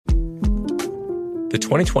The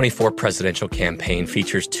 2024 presidential campaign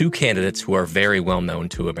features two candidates who are very well known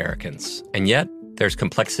to Americans. And yet, there's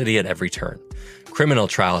complexity at every turn. Criminal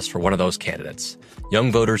trials for one of those candidates. Young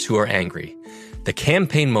voters who are angry. The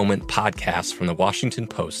Campaign Moment podcast from the Washington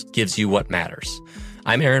Post gives you what matters.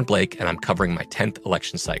 I'm Aaron Blake, and I'm covering my 10th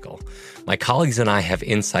election cycle. My colleagues and I have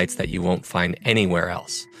insights that you won't find anywhere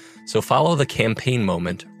else. So follow the Campaign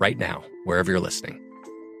Moment right now, wherever you're listening.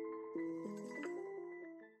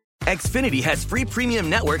 Xfinity has free premium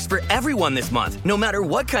networks for everyone this month, no matter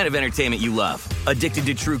what kind of entertainment you love. Addicted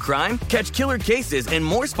to true crime? Catch killer cases and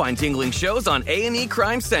more spine-tingling shows on A&E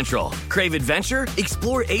Crime Central. Crave adventure?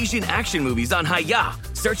 Explore Asian action movies on Hi-YAH.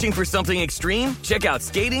 Searching for something extreme? Check out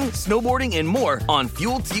skating, snowboarding, and more on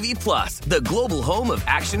Fuel TV Plus, the global home of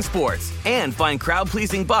action sports. And find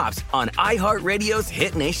crowd-pleasing bops on iHeartRadio's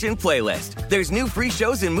Hit Nation playlist. There's new free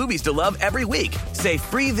shows and movies to love every week. Say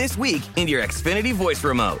free this week in your Xfinity voice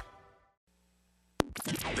remote.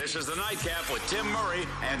 This is the Nightcap with Tim Murray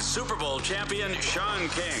and Super Bowl champion Sean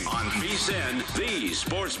King on VSiN, the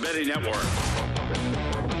Sports Betting Network.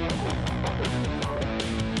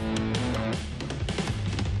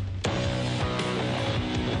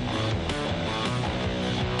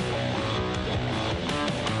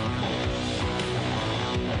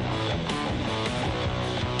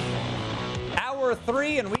 Hour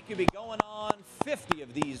 3, and we could be going on 50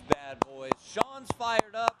 of these bad boys. Sean's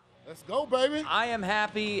fired up. Let's go, baby. I am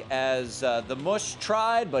happy as the Mush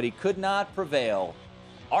tried, but he could not prevail.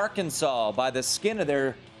 Arkansas, by the skin of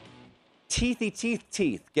their teeth,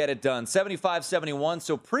 get it done. 75-71.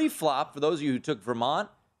 So pre-flop, for those of you who took Vermont,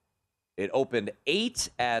 it opened 8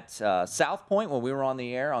 at South Point when we were on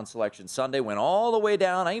the air on Selection Sunday. Went all the way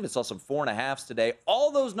down. I even saw some 4.5s today.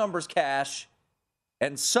 All those numbers cash.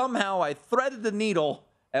 And somehow I threaded the needle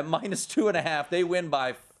at -2.5. They win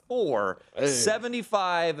by 4. Hey.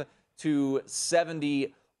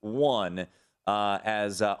 75-71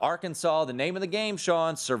 as Arkansas, the name of the game,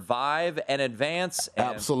 Sean, survive and advance. And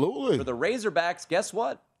absolutely. For the Razorbacks, guess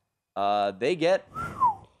what? They get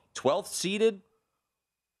 12th seeded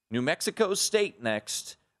New Mexico State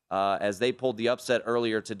next as they pulled the upset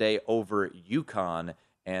earlier today over UConn.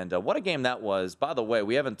 And what a game that was. By the way,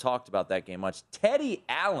 we haven't talked about that game much. Teddy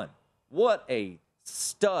Allen, what a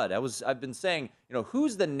stud. I've been saying,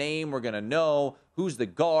 who's the name we're going to know, who's the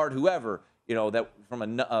guard, whoever, that from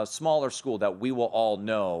a smaller school that we will all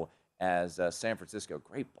know as San Francisco.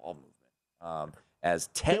 Great ball movement. As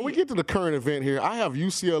Teddy. Can we get to the current event here? I have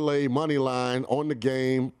UCLA money line on the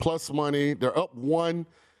game, plus money. They're up 1.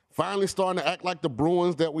 Finally starting to act like the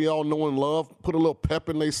Bruins that we all know and love. Put a little pep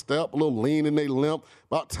in their step, a little lean in their limp.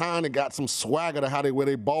 About time they got some swagger to how they wear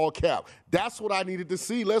their ball cap. That's what I needed to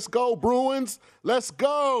see. Let's go, Bruins. Let's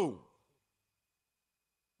go.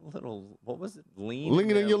 What was it?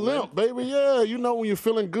 Lean in your limp, baby. Yeah, when you're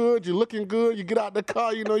feeling good, you're looking good, you get out the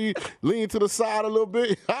car, you lean to the side a little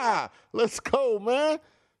bit. Let's go, man.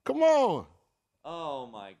 Come on. Oh,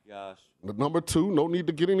 my gosh. Number 2, no need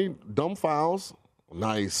to get any dumb fouls.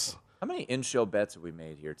 Nice. How many in-show bets have we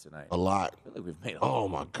made here tonight? A lot. I feel like we've made a lot. Oh,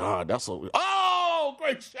 my God. That's what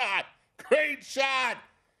great shot. Great shot.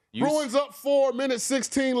 Bruins up 4, minute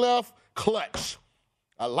 16 left. Clutch.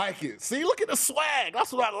 I like it. See, look at the swag.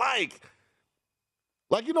 That's what I like.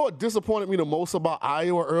 Like, what disappointed me the most about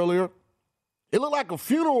Iowa earlier? It looked like a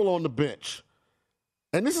funeral on the bench.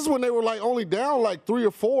 And this is when they were, only down, 3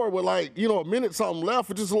 or 4 with, a minute something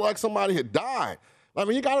left. It just looked like somebody had died. I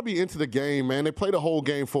mean, you got to be into the game, man. They play the whole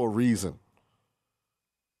game for a reason.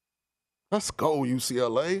 Let's go,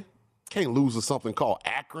 UCLA. Can't lose to something called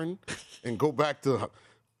Akron and go back to,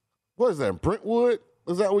 what is that, Brentwood?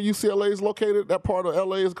 Is that where UCLA is located? That part of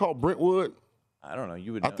L.A. is called Brentwood? I don't know.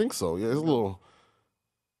 You would know. I think so. Yeah, it's a little.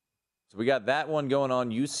 So we got that one going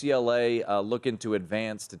on. UCLA looking to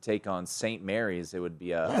advance to take on St. Mary's. It would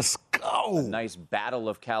be let's go. A nice battle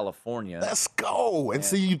of California. Let's go. And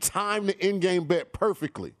see, you time the in-game bet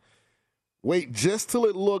perfectly. Wait just till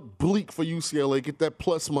it looked bleak for UCLA. Get that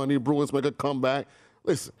plus money. Bruins make a comeback.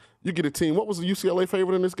 Listen, you get a team. What was the UCLA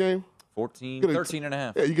favorite in this game?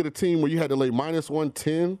 13.5. Yeah, you get a team where you had to lay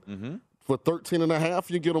 -110 for 13.5.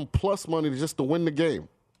 You get them plus money just to win the game.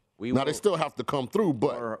 They still have to come through,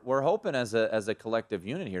 but we're hoping as a collective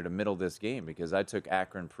unit here to middle this game because I took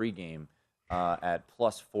Akron pregame at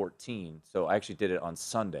 +14. So I actually did it on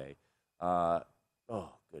Sunday. Oh,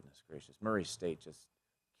 goodness gracious. Murray State just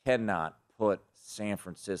cannot put San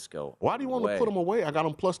Francisco Why do you want to put them away? I got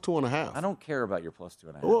them +2.5. I don't care about your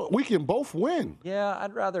 +2.5. Well, we can both win. Yeah,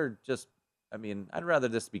 I'd rather this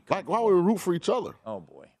be like why would we root for each other? Oh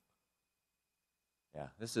boy. Yeah,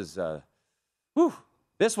 this is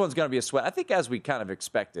This one's going to be a sweat. I think as we kind of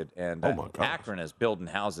expected. And Oh, my gosh. Akron is building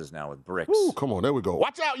houses now with bricks. Ooh, come on, there we go.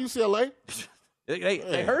 Watch out, UCLA.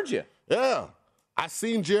 They heard you. Yeah. I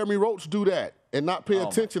seen Jeremy Roach do that and not pay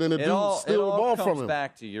attention, and the dude steal the ball from him. It all comes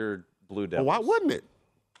back to your Blue Devils. Well, why wouldn't it?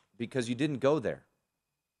 Because you didn't go there.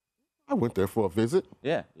 I went there for a visit.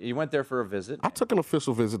 Yeah, you went there for a visit. I took an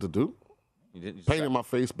official visit to Duke. You Painted my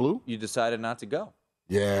face blue. You decided not to go.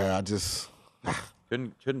 Yeah, I just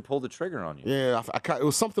couldn't pull the trigger on you. Yeah, it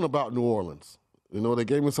was something about New Orleans. You know, they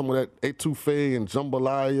gave me some of that etouffee and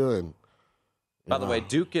jambalaya and. By the way,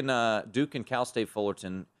 Duke and Cal State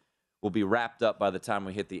Fullerton will be wrapped up by the time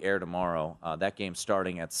we hit the air tomorrow. That game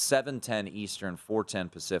starting at 7:10 Eastern,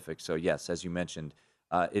 4:10 Pacific. So yes, as you mentioned,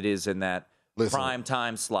 it is in that prime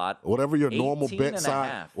time slot. Whatever your normal bet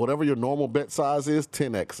size, whatever your normal bet size is,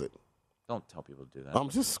 10x it. Don't tell people to do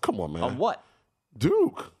that. Come on, man. On what?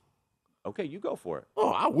 Duke. Okay, you go for it. Oh,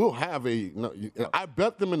 I will have I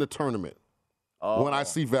bet them in the tournament when I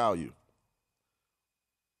see value.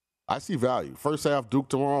 I see value. First half Duke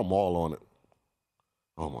tomorrow, I'm all on it.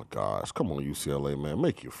 Oh, my gosh. Come on, UCLA, man.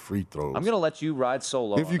 Make your free throws. I'm going to let you ride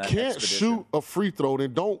solo. If you can't shoot a free throw,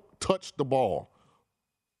 then don't touch the ball.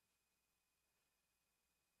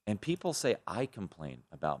 And people say I complain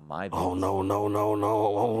about my business. Oh,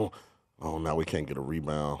 no. Oh, now we can't get a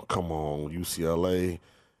rebound. Come on, UCLA.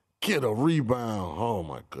 Get a rebound. Oh,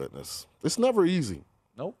 my goodness. It's never easy.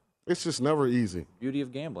 Nope. It's just never easy. Beauty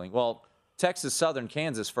of gambling. Well, Texas Southern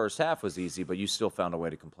Kansas first half was easy, but you still found a way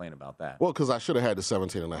to complain about that. Well, because I should have had the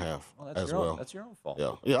 17.5 as well. That's your own fault.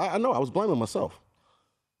 Yeah, I know. I was blaming myself.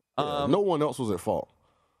 No one else was at fault.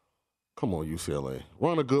 Come on, UCLA.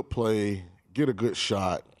 Run a good play. Get a good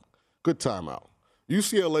shot. Good timeout.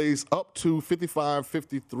 UCLA's up to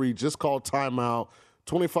 55-53. Just called timeout.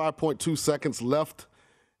 25.2 seconds left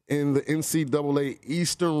in the NCAA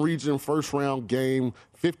Eastern Region first-round game.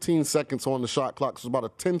 15 seconds on the shot clock. So it's about a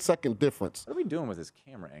 10-second difference. What are we doing with this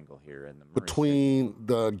camera angle here? Between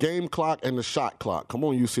the game clock and the shot clock. Come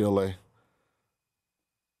on, UCLA.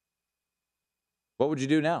 What would you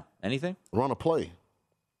do now? Anything? Run a play.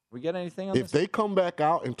 We get anything on this? If they come back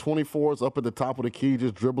out and 24 is up at the top of the key,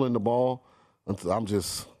 just dribbling the ball, I'm probably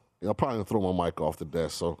going to throw my mic off the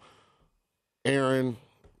desk. So, Aaron,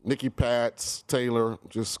 Nikki Pats, Taylor,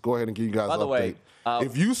 just go ahead and give you guys an update. By the way,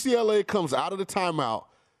 if UCLA comes out of the timeout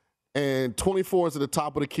and 24 is at the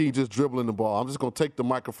top of the key just dribbling the ball, I'm just going to take the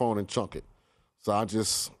microphone and chunk it. So I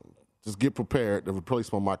just get prepared to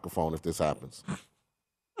replace my microphone if this happens.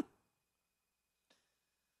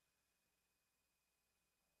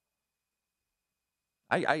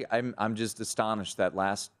 I'm just astonished that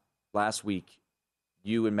last week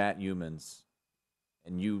you and Matt Humans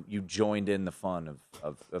and you joined in the fun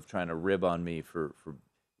of trying to rib on me for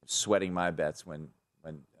sweating my bets when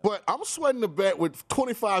But I'm sweating the bet with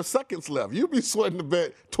 25 seconds left. You be sweating the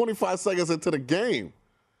bet 25 seconds into the game.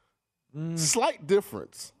 Slight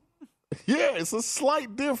difference. Yeah, it's a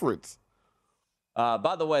slight difference.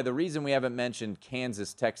 By the way, the reason we haven't mentioned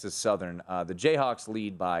Kansas, Texas Southern, the Jayhawks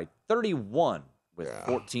lead by 31 with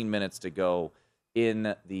 14 minutes to go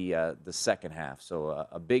in the second half. So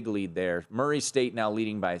a big lead there. Murray State now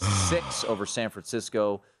leading by 6 over San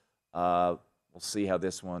Francisco. We'll see how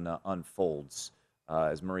this one unfolds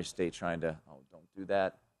as Murray State trying to, don't do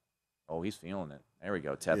that. Oh, he's feeling it. There we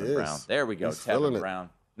go, Tevin Brown. There we go, Tevin Brown.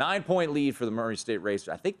 9-point lead for the Murray State Racers.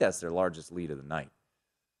 I think that's their largest lead of the night.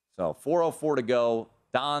 So 4:04 to go.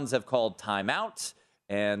 Dons have called timeout.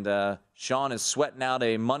 And Sean is sweating out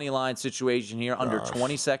a money line situation here. Under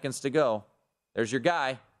 20 seconds to go. There's your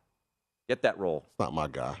guy. Get that roll. It's not my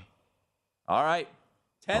guy. All right.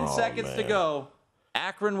 10 seconds to go.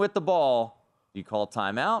 Akron with the ball. You call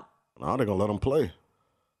timeout. No, they're going to let him play.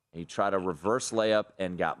 He tried a reverse layup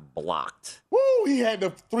and got blocked. Woo! He had the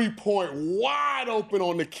three-point wide open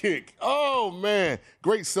on the kick. Oh, man.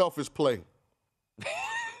 Great selfish play.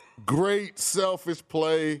 Great selfish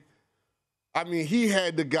play. I mean, he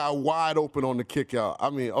had the guy wide open on the kick out. I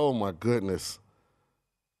mean, oh, my goodness.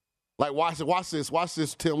 Like, watch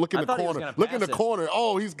this, Tim. Look in the corner. Look in the corner.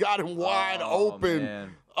 Oh, he's got him wide open.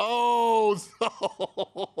 Man. Oh,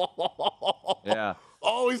 yeah.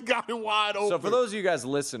 Oh, he's got him wide open. So for those of you guys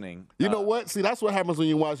listening. You know what? See, that's what happens when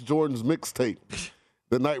you watch Jordan's mixtape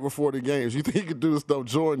the night before the games. You think he could do the stuff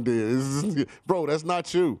Jordan did. Bro, that's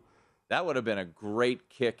not you. That would have been a great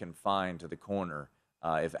kick and find to the corner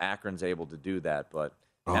if Akron's able to do that. But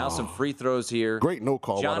now some free throws here. Great no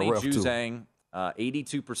call by the ref, too. Johnny Juzang,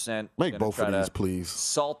 82%. Make both of these, please.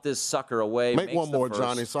 Salt this sucker away. Make one more,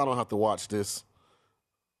 Johnny, so I don't have to watch this.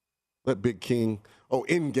 Let Big King. Oh,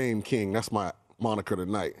 in-game King. That's my moniker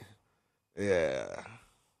tonight. Yeah.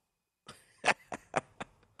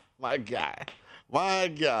 My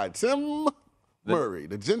guy. Tim Murray,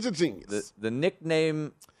 the Ginger Genius. The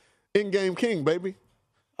nickname. In-game king, baby.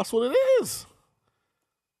 That's what it is.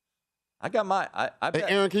 I got my. Hey,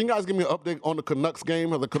 Aaron, can you guys give me an update on the Canucks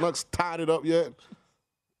game? Have the Canucks tied it up yet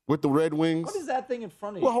with the Red Wings? What is that thing in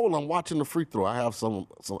front of you? Well, hold on. I'm watching the free throw. I have some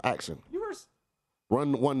action. You were.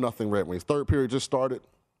 Run 1-0 Red Wings. Third period just started.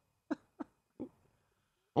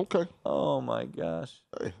 Okay. Oh, my gosh.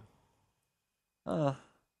 Hey. The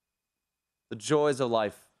joys of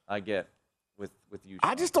life I get with you.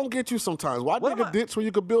 I just don't get you sometimes. Why dig a I- ditch when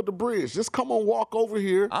you could build a bridge? Just come on, walk over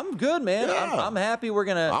here. I'm good, man. Yeah. I'm happy we're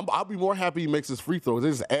going to. I'll be more happy he makes his free throws. They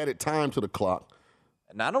just added time to the clock.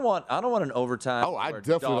 And I don't want an overtime. Oh, I where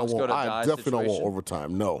definitely dogs don't go want. to I die definitely don't want situation.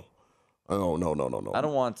 overtime. No. I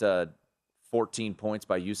don't want 14 points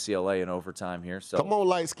by UCLA in overtime here. So Come on,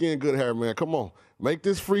 light skin, good hair, man. Come on, make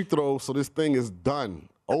this free throw so this thing is done.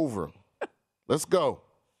 Over. Let's go.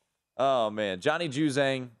 Oh man, Johnny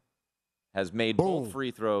Juzang has made Boom. both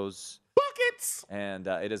free throws, Buckets. and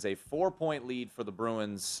it is a 4-point lead for the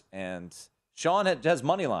Bruins. And Sean has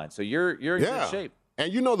money line, so you're in good shape.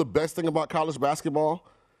 And you know the best thing about college basketball?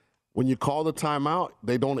 When you call the timeout,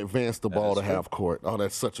 they don't advance the ball to half court. Oh,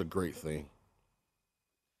 that's such a great thing.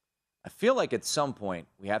 I feel like at some point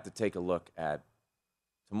we have to take a look at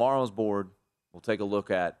tomorrow's board. We'll take a look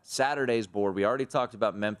at Saturday's board. We already talked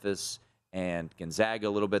about Memphis and Gonzaga a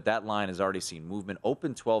little bit. That line has already seen movement.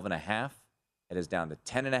 Open 12.5. It is down to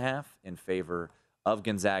 10.5 in favor of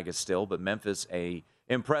Gonzaga still. But Memphis, a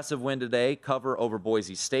impressive win today. Cover over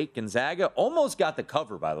Boise State. Gonzaga almost got the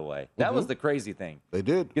cover, by the way. That was the crazy thing. They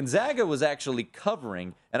did. Gonzaga was actually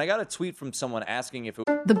covering. And I got a tweet from someone asking if it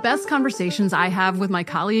The best conversations I have with my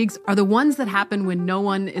colleagues are the ones that happen when no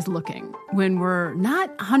one is looking, when we're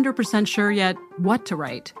not 100% sure yet what to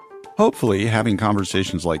write. Hopefully, having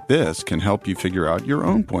conversations like this can help you figure out your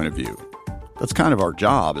own point of view. That's kind of our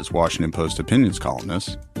job as Washington Post opinions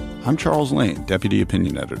columnists. I'm Charles Lane, Deputy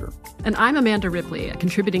Opinion Editor. And I'm Amanda Ripley, a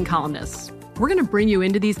contributing columnist. We're going to bring you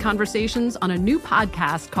into these conversations on a new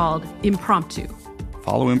podcast called Impromptu.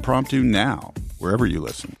 Follow Impromptu now, wherever you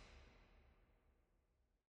listen.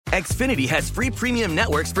 Xfinity has free premium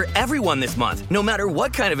networks for everyone this month, no matter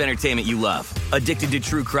what kind of entertainment you love. Addicted to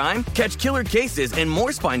true crime? Catch killer cases and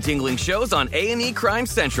more spine-tingling shows on A&E Crime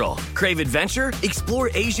Central. Crave adventure? Explore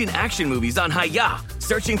Asian action movies on Hi-YAH.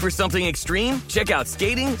 Searching for something extreme? Check out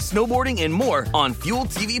skating, snowboarding, and more on Fuel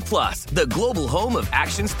TV Plus, the global home of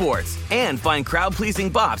action sports. And find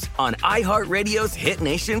crowd-pleasing bops on iHeartRadio's Hit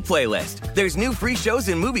Nation playlist. There's new free shows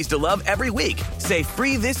and movies to love every week. Say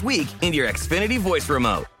free this week in your Xfinity voice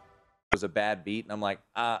remote. was a bad beat, and I'm like,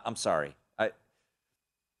 I'm sorry.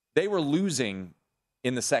 They were losing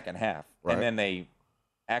in the second half, Right. and then they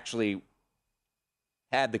actually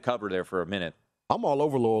had the cover there for a minute. I'm all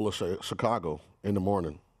over Loyola Chicago in the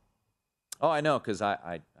morning. Oh, I know, because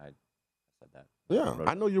I said that. Yeah,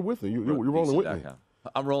 I know you're with me. You're rolling with me.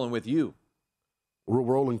 I'm rolling with you. We're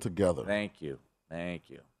rolling together. Thank you. Thank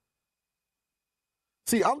you.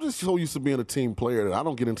 See, I'm just so used to being a team player that I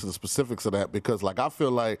don't get into the specifics of that because, like, I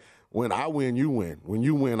feel like when I win, you win. When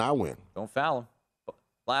you win, I win. Don't foul him.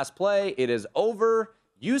 Last play, it is over.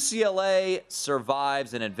 UCLA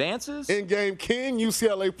survives and advances. In-game king,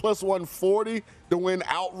 UCLA plus 140 to win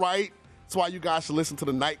outright. That's why you guys should listen to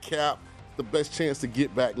the Nightcap. The best chance to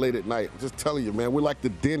get back late at night. I'm just telling you, man, we're like the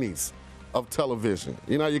Denny's of television.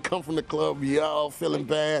 You know, you come from the club, you all feeling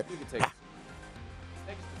bad. You can take it.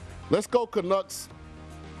 Let's go, Canucks.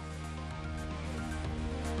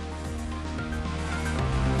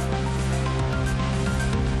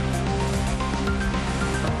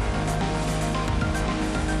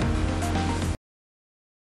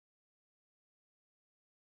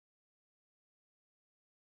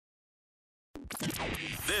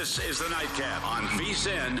 This is the Nightcap on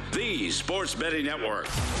VSiN, the Sports Betting Network.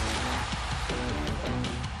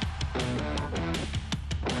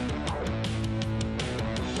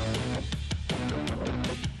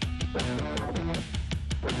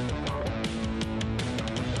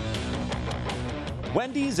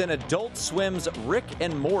 Wendy's and Adult Swim's Rick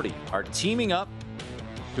and Morty are teaming up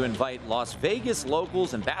to invite Las Vegas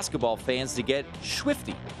locals and basketball fans to get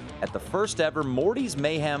swifty at the first ever Morty's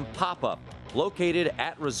Mayhem pop-up. Located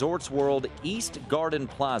at Resorts World East Garden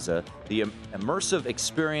Plaza, the immersive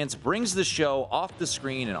experience brings the show off the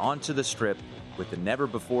screen and onto the strip with the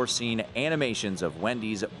never-before-seen animations of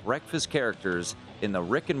Wendy's breakfast characters in the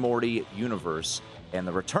Rick and Morty universe and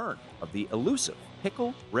the return of the elusive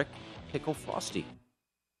Pickle Rick, Pickle Frosty.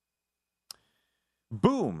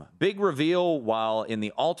 Boom! Big reveal. While in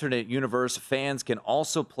the alternate universe, fans can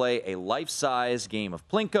also play a life-size game of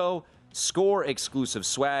Plinko. score exclusive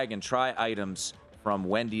swag, and try items from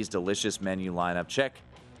Wendy's delicious menu lineup. Check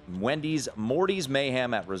Wendy's Morty's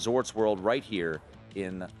Mayhem at Resorts World right here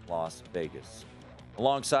in Las Vegas.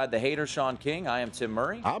 Alongside the hater, Sean King, I am Tim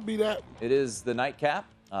Murray. I'll be that. It is the nightcap.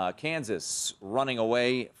 Kansas running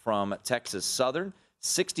away from Texas Southern,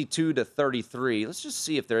 62-33. Let's just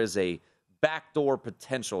see if there is a backdoor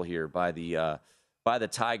potential here by the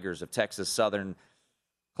Tigers of Texas Southern.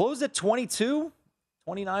 Closed at 22,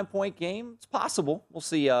 29-point game. It's possible. We'll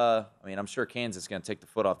see. I'm sure Kansas is going to take the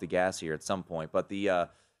foot off the gas here at some point. But the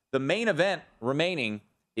main event remaining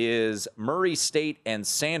is Murray State and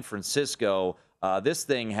San Francisco. This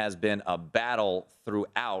thing has been a battle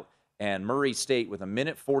throughout, and Murray State, with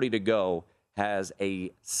 1:40 to go, has a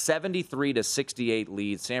 73-68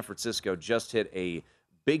 lead. San Francisco just hit a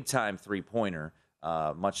big-time three-pointer,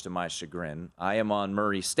 much to my chagrin. I am on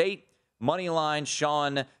Murray State. Money line,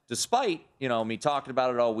 Sean, despite, me talking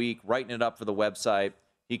about it all week, writing it up for the website,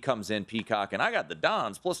 he comes in, Peacock, and I got the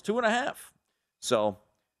Dons plus 2.5. So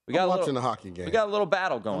we got watching the hockey game. We got a little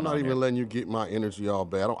battle going on. I'm not even here. letting you get my energy all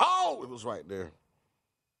bad. Oh, it was right there.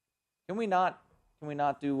 Can we not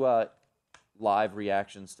do live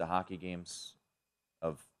reactions to hockey games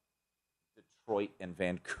of Detroit and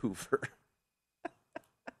Vancouver?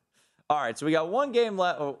 All right, so we got one game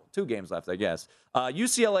left, two games left, I guess.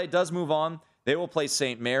 UCLA does move on. They will play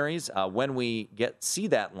St. Mary's. When we see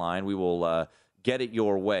that line, we will get it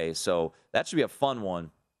your way. So that should be a fun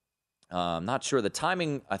one. I'm not sure the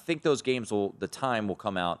timing. I think those games the time will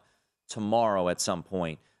come out tomorrow at some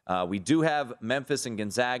point. We do have Memphis and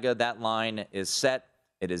Gonzaga. That line is set.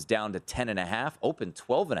 It is down to 10.5, open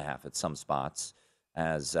 12.5 at some spots,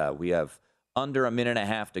 as we have under a minute and a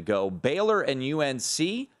half to go. Baylor and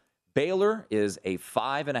UNC. Baylor is a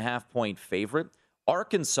 5.5-point favorite.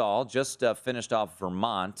 Arkansas just finished off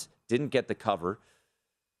Vermont, didn't get the cover.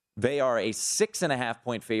 They are a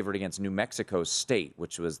 6.5-point favorite against New Mexico State,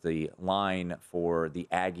 which was the line for the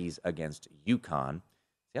Aggies against UConn.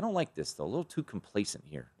 See, I don't like this, though. A little too complacent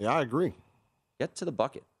here. Yeah, I agree. Get to the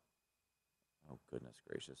bucket. Oh, goodness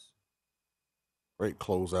gracious. Great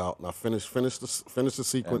closeout. Now finish the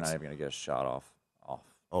sequence. I'm not even going to get a shot off.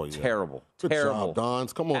 Oh, yeah. Terrible. Good job,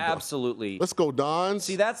 Dons. Come on, absolutely. Let's go, Dons.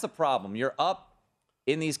 See, that's the problem. You're up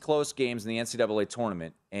in these close games in the NCAA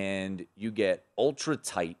tournament, and you get ultra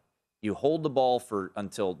tight. You hold the ball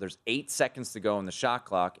until there's 8 seconds to go in the shot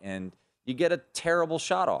clock, and you get a terrible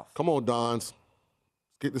shot off. Come on, Dons.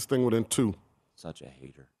 Let's get this thing within 2. Such a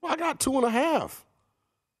hater. Well, I got 2.5.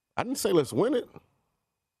 I didn't say let's win it.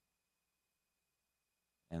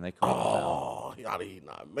 And they call it out. How did he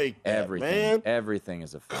not make that, Everything, man? Everything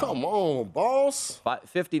is a foul. Come on, boss.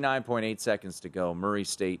 59.8 seconds to go. Murray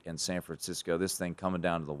State and San Francisco. This thing coming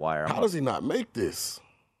down to the wire. How does he not make this?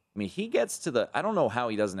 I mean, he gets to I don't know how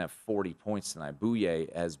he doesn't have 40 points tonight. Bouye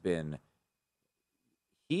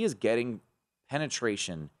he is getting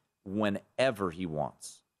penetration whenever he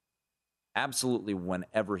wants. Absolutely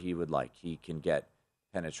whenever he would like. He can get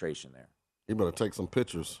penetration there. He better take some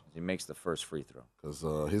pictures. He makes the first free throw. Because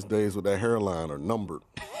his days with that hairline are numbered.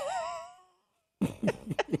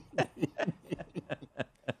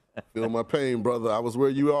 Feel my pain, brother. I was where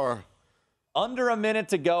you are. Under a minute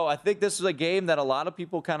to go. I think this is a game that a lot of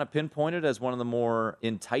people kind of pinpointed as one of the more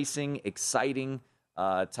enticing, exciting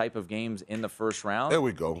type of games in the first round. There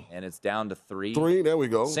we go. And it's down to 3. 3, there we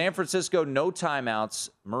go. San Francisco, no timeouts.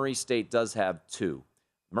 Murray State does have 2.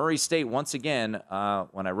 Murray State, once again,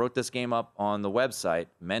 when I wrote this game up on the website,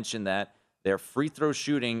 mentioned that their free throw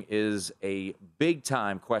shooting is a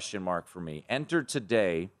big-time question mark for me. Entered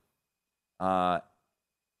today,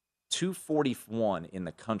 241 in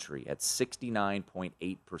the country at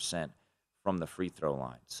 69.8% from the free throw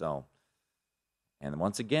line. So, and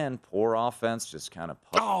once again, poor offense, just kind of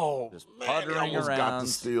puttering around. Got the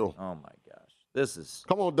steal. Oh, my gosh. This is...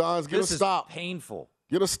 Come on, Dons, get a stop. This is painful.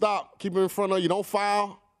 Get a stop. Keep it in front of you. Don't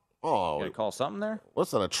foul. Oh, you gonna call something there?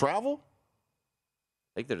 What's that, a travel?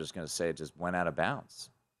 I think they're just going to say it just went out of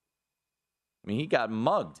bounds. I mean, he got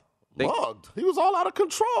mugged. Mugged? He was all out of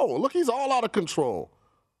control. Look, he's all out of control.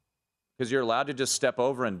 Because you're allowed to just step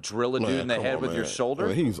over and drill a dude in the head with your shoulder?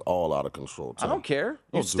 Man, he's all out of control, Tim. I don't care.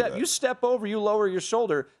 You step over, you lower your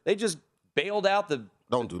shoulder. They just bailed out the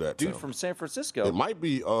Don't do that, dude Tim. from San Francisco. It might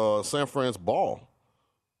be San Fran's ball.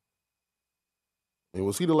 And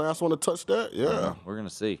was he the last one to touch that? Yeah. We're going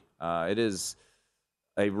to see. It is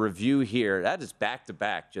a review here. That is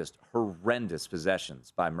back-to-back, just horrendous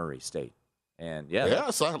possessions by Murray State. And,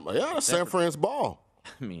 that's San Fran's ball.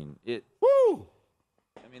 I mean, Woo!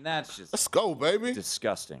 I mean, that's just... Let's go, baby.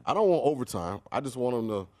 Disgusting. I don't want overtime. I just want them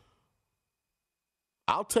to...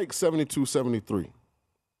 I'll take 72-73.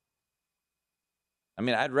 I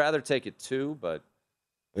mean, I'd rather take it 2, but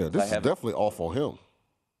yeah, this is definitely off on him.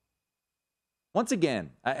 Once again,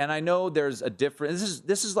 and I know there's a difference.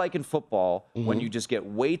 This is like in football when you just get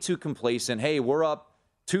way too complacent. Hey, we're up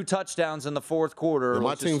 2 touchdowns in the fourth quarter. Yeah,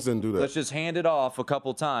 my teams didn't do that. Let's just hand it off a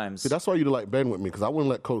couple times. See, that's why you like betting with me, because I wouldn't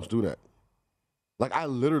let coach do that. Like, I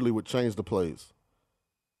literally would change the plays.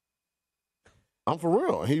 I'm for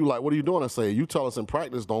real. And he was like, what are you doing? I say, you tell us in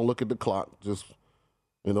practice, don't look at the clock. Just,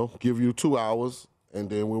 give you 2 hours, and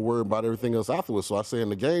then we'll worry about everything else afterwards. So I say in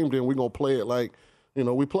the game, then we're going to play it like,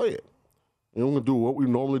 we play it. We're going to do what we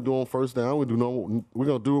normally do on first down. We're going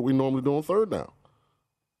to do what we normally do on third down.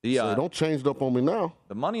 So don't change it up on me now.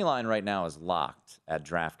 The money line right now is locked at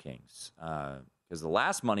DraftKings because the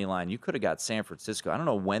last money line, you could have got San Francisco. I don't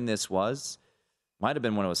know when this was. Might have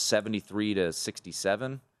been when it was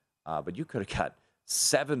 73-67. But you could have got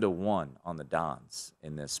 7-1 on the Dons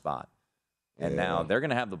in this spot. And now they're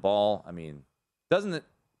going to have the ball. I mean, doesn't it?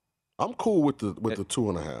 I'm cool with the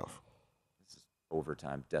 2.5. This is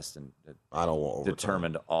overtime destined. I don't want overtime.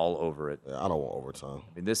 Determined all over it. Yeah, I don't want overtime.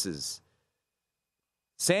 I mean, this is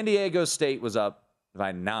San Diego State was up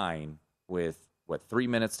by 9 with 3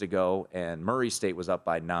 minutes to go, and Murray State was up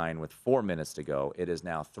by 9 with 4 minutes to go. It is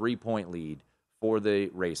now 3-point lead for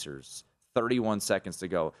the Racers. 31 seconds to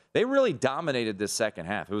go. They really dominated this second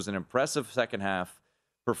half. It was an impressive second half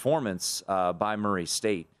performance by Murray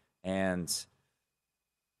State. And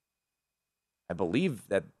I believe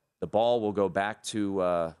that the ball will go back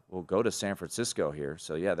to San Francisco here.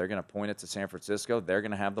 So, yeah, they're going to point it to San Francisco. They're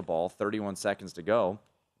going to have the ball. 31 seconds to go.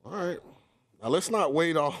 All right. Now, let's not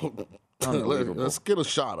wait all. Let's get a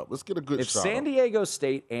shot up. Let's get a good shot up. If San Diego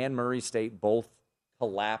State and Murray State both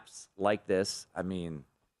collapse like this, I mean,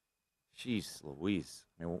 jeez Louise.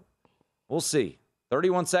 I mean, we'll see.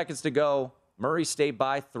 31 seconds to go. Murray State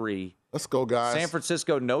by 3. Let's go, guys. San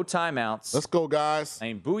Francisco, no timeouts. Let's go, guys. I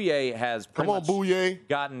mean, Bouye has pretty much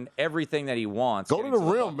gotten everything that he wants. Go to the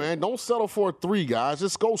rim, man. Don't settle for a 3, guys.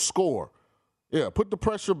 Just go score. Yeah, put the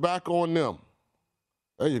pressure back on them.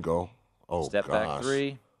 There you go. Oh, Step back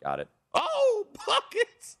 3. Got it. Oh,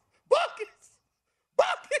 buckets.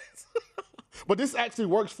 But this actually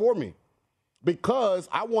works for me because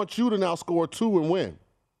I want you to now score 2 and win.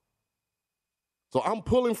 So I'm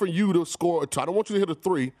pulling for you to score a 2. I don't want you to hit a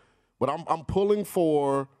 3, but I'm pulling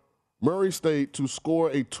for Murray State to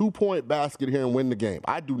score a 2-point basket here and win the game.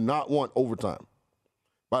 I do not want overtime.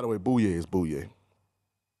 By the way, Bouye is Bouye.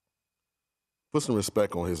 Put some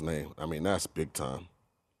respect on his name. I mean, that's big time.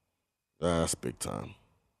 That's big time.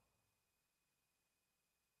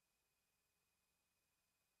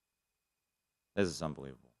 This is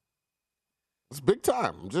unbelievable. It's big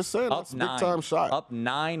time. I'm just saying, that's a big time shot. Up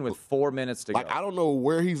 9 with 4 minutes to go. I don't know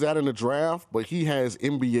where he's at in the draft, but he has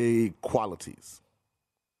NBA qualities.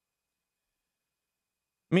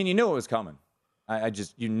 I mean, you knew it was coming.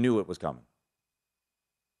 You knew it was coming.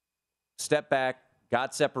 Step back,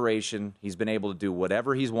 got separation. He's been able to do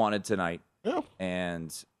whatever he's wanted tonight. Yeah.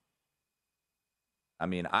 And, I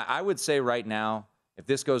mean, I would say right now, if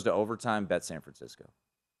this goes to overtime, bet San Francisco.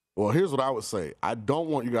 Well, here's what I would say. I don't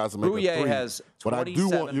want you guys to make a 3, has but I do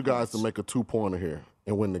want you guys to make a 2-pointer here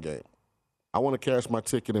and win the game. I want to cash my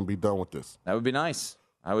ticket and be done with this. That would be nice.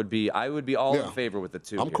 I would be all in favor with the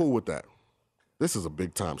 2. I'm cool with that. This is a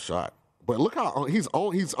big-time shot. But look how he's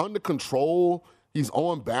under control. He's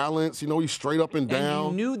on balance. He's straight up and down.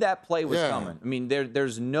 And you knew that play was coming. I mean,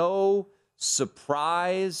 there's no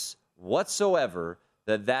surprise whatsoever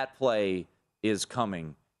that play is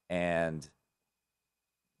coming. And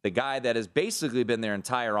the guy that has basically been their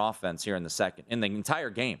entire offense here in the entire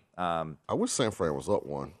game. I wish San Fran was up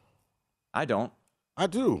 1. I don't. I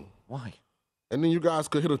do. Why? And then you guys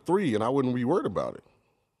could hit a 3, and I wouldn't be worried about it.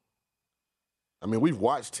 I mean, we've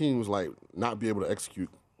watched teams not be able to execute.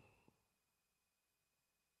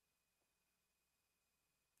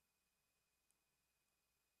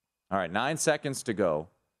 All right, 9 seconds to go.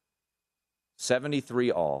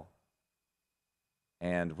 73 all.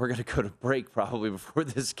 And we're going to go to break probably before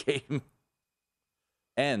this game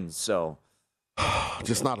ends. So,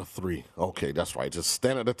 just not a 3. Okay, that's right. Just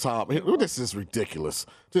stand at the top. This is ridiculous.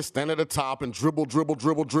 Just stand at the top and dribble.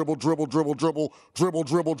 Unbelievable.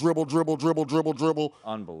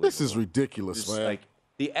 This is ridiculous, man. Like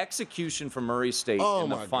the execution from Murray State in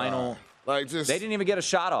the final. They didn't even get a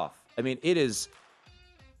shot off. I mean, it is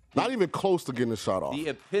not even close to getting a shot off. The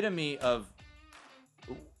epitome of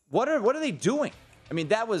what are they doing? I mean,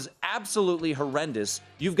 that was absolutely horrendous.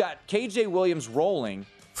 You've got KJ Williams rolling.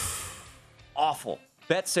 Awful.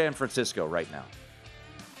 Bet San Francisco right now.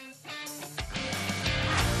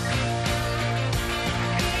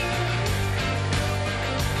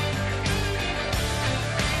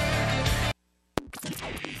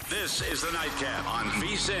 This is the Nightcap on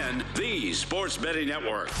VSiN, the Sports Betting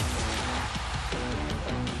Network.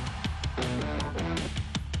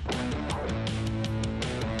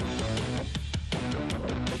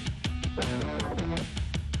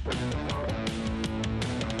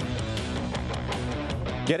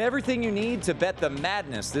 Get everything you need to bet the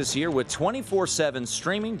madness this year with 24/7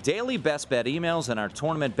 streaming, daily best bet emails, and our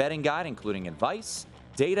tournament betting guide, including advice,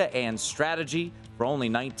 data, and strategy for only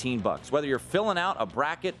 $19. Whether you're filling out a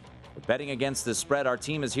bracket or betting against the spread, our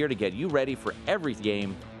team is here to get you ready for every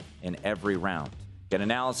game in every round. Get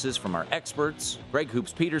analysis from our experts, Greg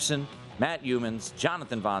Hoops Peterson, Matt Humans,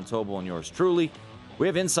 Jonathan Von Tobel, and yours truly. We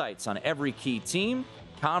have insights on every key team,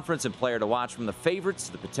 conference, and player to watch, from the favorites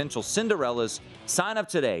to the potential Cinderellas. Sign up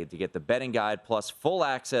today to get the betting guide plus full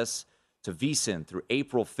access to VSiN through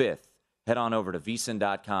April 5th. Head on over to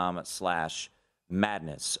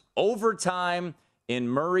vsin.com/madness. Overtime in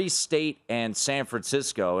Murray State and San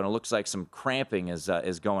Francisco, and it looks like some cramping is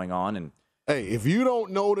going on. And hey, if you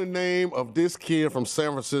don't know the name of this kid from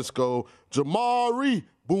San Francisco, Jamari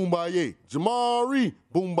Boombaye. Jamari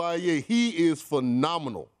Boombaye. He is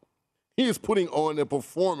phenomenal. He is putting on a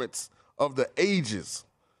performance of the ages.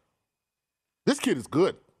 This kid is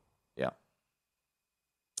good. Yeah.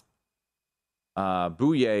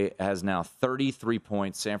 Bouye has now 33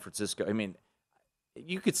 points. San Francisco, I mean,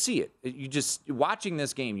 you could see it. You just, watching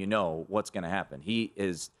this game, you know what's going to happen. They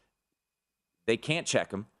can't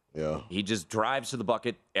check him. Yeah. He just drives to the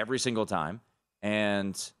bucket every single time.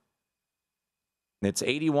 And it's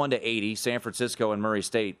 81-80, San Francisco and Murray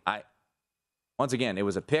State. Once again, it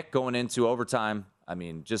was a pick going into overtime. I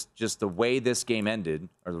mean, just the way this game ended,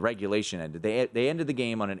 or the regulation ended, they ended the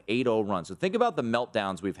game on an 8-0 run. So think about the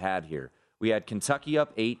meltdowns we've had here. We had Kentucky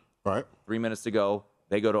up 8, right? 3 minutes to go.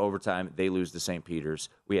 They go to overtime. They lose to St. Peter's.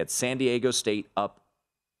 We had San Diego State up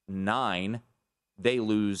 9. They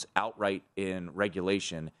lose outright in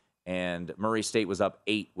regulation. And Murray State was up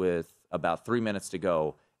 8 with about 3 minutes to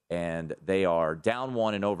go. And they are down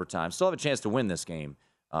 1 in overtime. Still have a chance to win this game.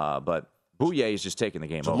 But Bouye is just taking the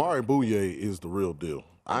game over. Jamari Bouye is the real deal.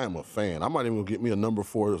 I am a fan. I might even get me a number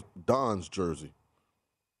 4 Don's jersey.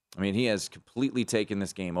 I mean, he has completely taken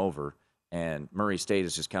this game over, and Murray State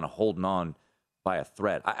is just kind of holding on by a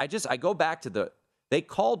thread. I go back to they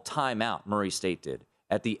called timeout, Murray State did,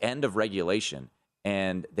 at the end of regulation,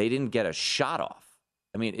 and they didn't get a shot off.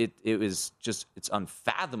 I mean, it was just, it's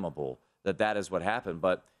unfathomable that is what happened.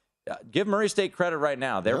 But give Murray State credit right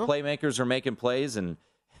now. Their playmakers are making plays, and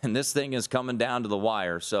this thing is coming down to the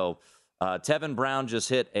wire. So Tevin Brown just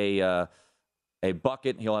hit a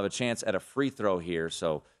bucket. He'll have a chance at a free throw here.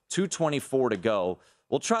 So 2:24 to go.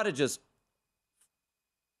 We'll try to just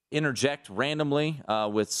interject randomly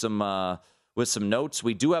with some notes.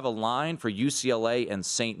 We do have a line for UCLA and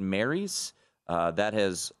St. Mary's that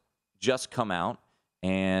has just come out,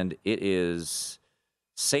 and it is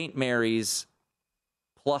St. Mary's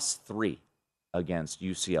 +3 against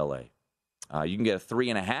UCLA. You can get a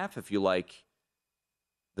 3.5 if you like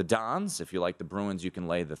the Dons. If you like the Bruins, you can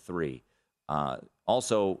lay the 3.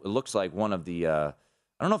 Also, it looks like one of the I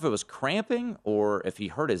don't know if it was cramping or if he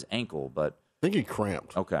hurt his ankle, but I think he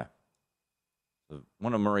cramped. Okay. So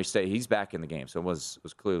one of Murray State, he's back in the game, so it was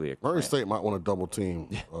clearly a cramp. Murray State might want to double team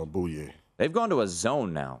Bouye. They've gone to a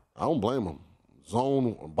zone now. I don't blame them.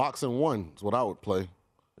 Zone, boxing 1 is what I would play.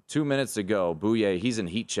 2 minutes to go. Bouye, he's in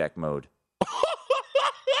heat check mode.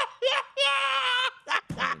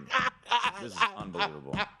 This is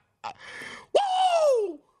unbelievable.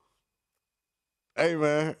 Woo! Hey,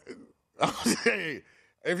 man.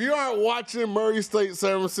 If you aren't watching Murray State,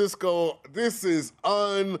 San Francisco, this is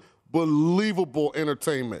unbelievable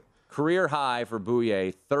entertainment. Career high for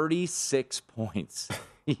Bouye, 36 points.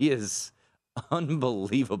 He is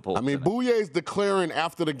unbelievable. I mean, Bouye's declaring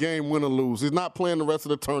after the game win or lose. He's not playing the rest of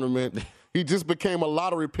the tournament. He just became a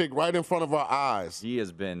lottery pick right in front of our eyes. He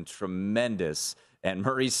has been tremendous. And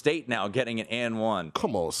Murray State now getting an and 1.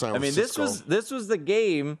 Come on, San Francisco. I mean, this was the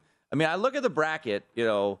game. I mean, I look at the bracket,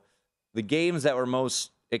 the games that were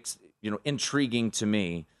most, intriguing to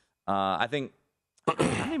me. I think, I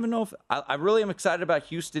don't even know if, I really am excited about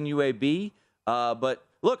Houston UAB. But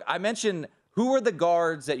look, I mentioned who are the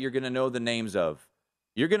guards that you're going to know the names of.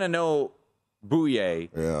 You're going to know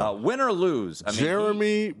Bouye. Yeah. Win or lose. I mean,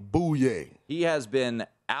 Jeremy Bouye. He has been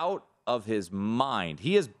out of his mind.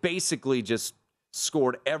 He has basically just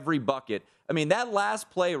scored every bucket. I mean, that last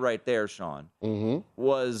play right there, Sean,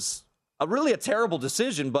 was really a terrible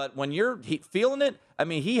decision. But when you're feeling it, I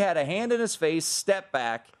mean, he had a hand in his face, step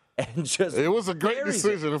back, and just it was a great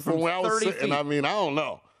decision from where I was sitting. feet. I mean, I don't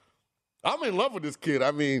know. I'm in love with this kid.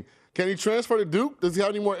 I mean, Can he transfer to Duke? Does he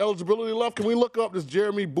have any more eligibility left? Can we look up, does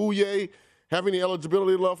Jeremy Bouye have any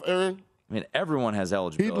eligibility left, Aaron? I mean, everyone has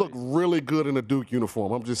eligibility. He looked really good in a Duke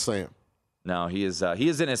uniform. I'm just saying. No, he is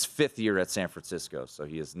in his 5th year at San Francisco, so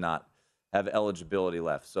he does not have eligibility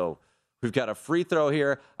left. So we've got a free throw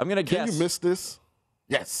here. I'm going to guess. Can you miss this?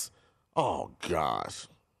 Yes. Oh, gosh.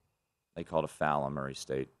 They called a foul on Murray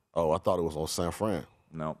State. Oh, I thought it was on San Fran.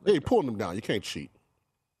 No. Yeah, you pulling them down. You can't cheat.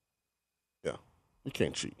 Yeah, you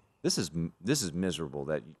can't cheat. This is miserable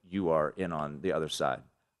that you are in on the other side.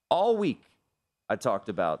 All week I talked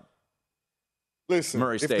about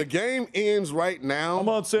Murray State. If the game ends right now, I'm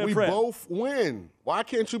on San we Fran. both win. Why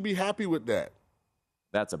can't you be happy with that?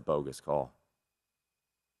 That's a bogus call.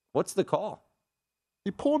 What's the call?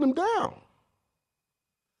 He pulled him down.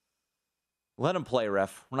 Let him play,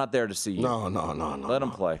 ref. We're not there to see you. No. Let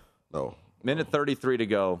him play. No. Minute 33 to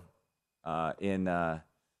go in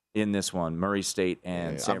this one. Murray State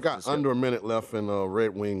and San I've got Francisco. under a minute left in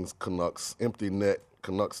Red Wings Canucks. Empty net.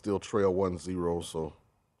 Canucks still trail 1-0, so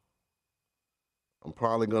I'm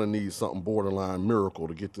probably going to need something borderline miracle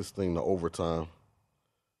to get this thing to overtime.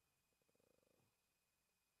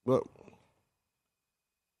 But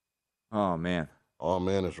Oh, man.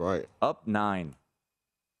 Is right. Up 9.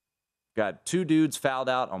 Got 2 dudes fouled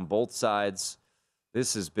out on both sides.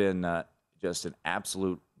 This has been just an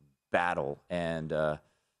absolute battle and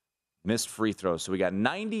missed free throws. So we got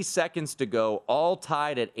 90 seconds to go, all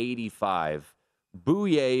tied at 85.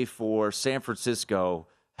 Bouye for San Francisco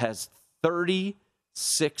has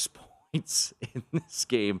 36 points in this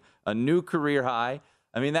game, a new career high.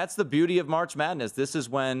 I mean, that's the beauty of March Madness. This is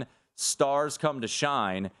when stars come to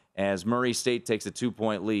shine as Murray State takes a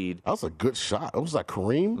 2-point lead. That was a good shot. It was like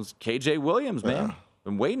Kareem. It was KJ Williams, man. Yeah.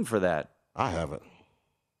 Been waiting for that. I haven't.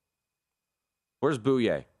 Where's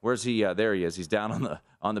Bouye? Where's he? There he is. He's down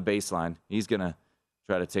on the baseline. He's going to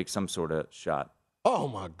try to take some sort of shot. Oh,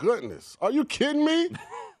 my goodness. Are you kidding me?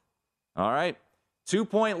 All right.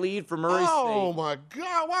 2-point lead for Murray State. Oh, my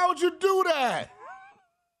God. Why would you do that?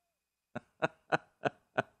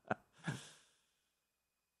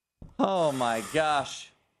 Oh, my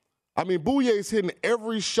gosh. I mean, Bouye's hitting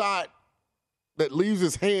every shot that leaves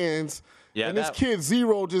his hands. Yeah, and this kid,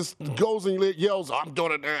 Zero, just goes and yells, I'm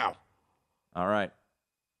doing it now. All right.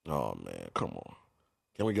 Oh, man. Come on.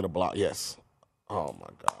 Can we get a block? Yes. Oh, my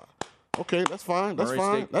God. Okay, that's fine. That's Murray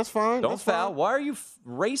fine. State. That's fine. Don't That's foul. fine. Why are you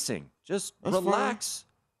racing? Just That's relax.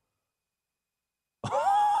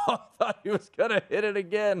 I thought he was going to hit it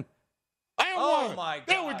again. And Oh, one. my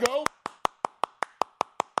There we God. go.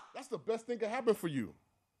 That's the best thing that can happen for you.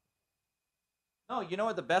 No, you know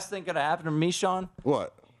what the best thing could have happened to me, Sean?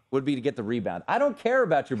 What? Would be to get the rebound. I don't care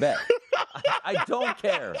about your bet. I don't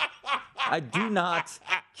care. I do not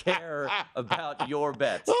care about your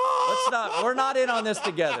bets. We're not in on this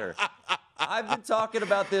together. I've been talking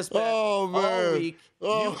about this bet all week.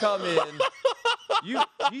 You come in.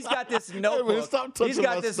 He's got this notebook. stop touching He's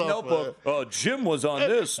got my this stuff, notebook. Oh, Jim was on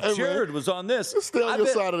this. Hey, man. Jared was on this. Stay on your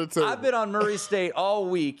side of the table. I've been on Murray State all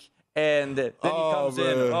week. And then he comes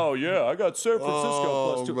in, oh, yeah, I got San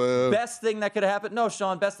Francisco +2. Man. Best thing that could have happened? No,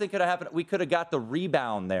 Sean, best thing could have happened. We could have got the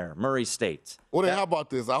rebound there, Murray State. Well, then how about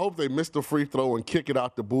this? I hope they miss the free throw and kick it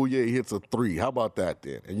out to Bouye. He hits a 3. How about that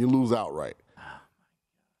then? And you lose outright.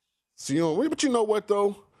 So, but you know what,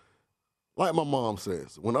 though? Like my mom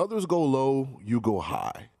says, when others go low, you go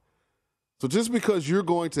high. So just because you're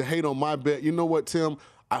going to hate on my bet, you know what, Tim?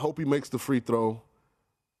 I hope he makes the free throw.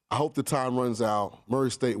 I hope the time runs out.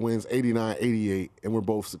 Murray State wins 89-88, and we're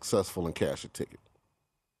both successful and cash a ticket.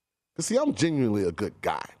 Because, see, I'm genuinely a good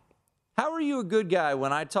guy. How are you a good guy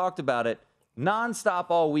when I talked about it nonstop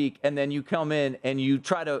all week, and then you come in and you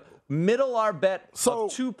try to middle our bet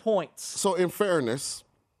of 2 points? So, in fairness,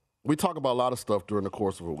 we talk about a lot of stuff during the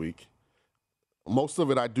course of a week. Most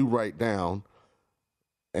of it I do write down.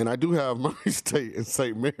 And I do have Murray State and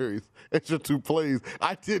St. Mary's as your 2 plays.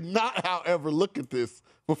 I did not, however, look at this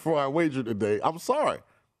before I wagered today. I'm sorry.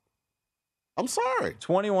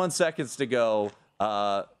 21 seconds to go.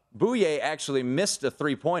 Bouye actually missed a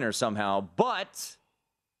 3-pointer somehow, but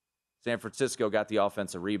San Francisco got the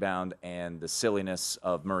offensive rebound, and the silliness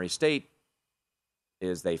of Murray State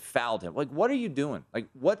is they fouled him. Like, what are you doing? Like,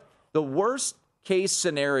 what? The worst case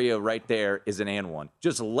scenario right there is an and one.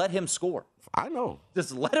 Just let him score. I know.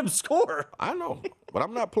 Just let him score. I know. But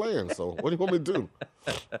I'm not playing, so what do you want me to do?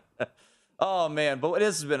 Oh, man, but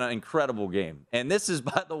this has been an incredible game. And this is,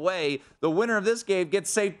 by the way, the winner of this game gets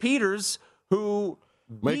St. Peter's, who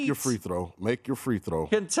Make beat your free throw. Make your free throw.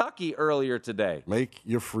 Kentucky earlier today. Make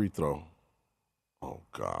your free throw. Oh,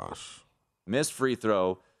 gosh. Missed free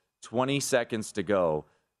throw, 20 seconds to go.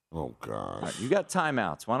 Oh, gosh. Right, you got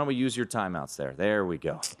timeouts. Why don't we use your timeouts there? There we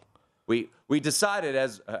go. We decided,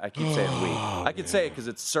 as I keep saying we. I can say it because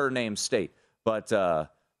it's surname state. But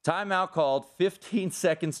timeout called, 15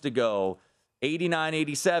 seconds to go,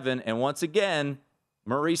 89-87. And once again,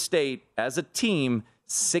 Murray State, as a team,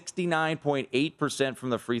 69.8% from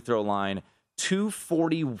the free throw line,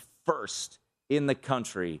 241st in the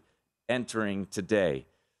country entering today.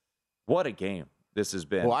 What a game this has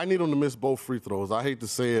been. Well, I need them to miss both free throws. I hate to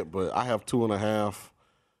say it, but I have 2.5.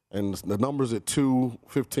 And the number's at 2,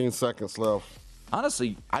 15 seconds left.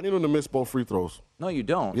 Honestly, I need them to miss both free throws. No, you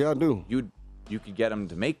don't. Yeah, I do. You could get them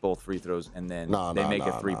to make both free throws, and then they make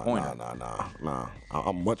a three-pointer. Nah.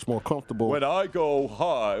 I'm much more comfortable. When I go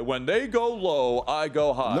high, when they go low, I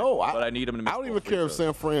go high. No, but I need them to miss I don't both even free care if throws.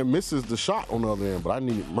 San Fran misses the shot on the other end, but I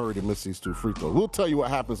need Murray to miss these 2 free throws. We'll tell you what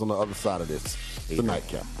happens on the other side of this. The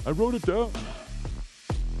nightcap. I wrote it down.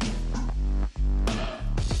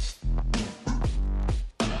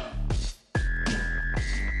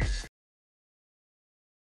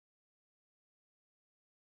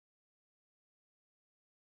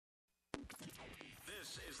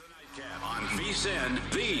 This is the Nightcap on VSiN,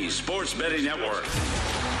 the Sports Betting Network.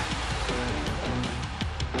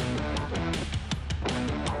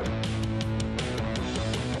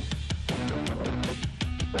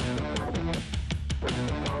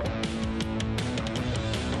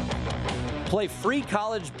 Play free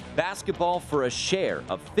college basketball for a share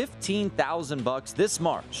of $15,000 this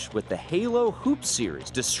March with the Halo Hoop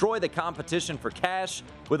Series. Destroy the competition for cash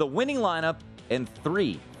with a winning lineup and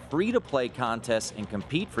 3 free-to-play contests and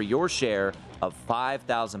compete for your share of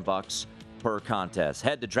 $5,000 per contest.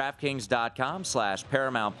 Head to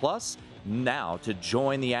DraftKings.com/Paramount Plus now to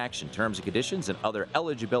join the action. Terms and conditions and other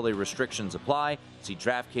eligibility restrictions apply. See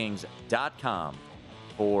DraftKings.com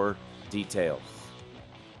for details.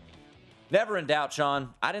 Never in doubt,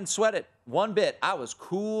 Sean. I didn't sweat it one bit. I was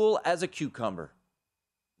cool as a cucumber.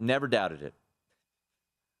 Never doubted it.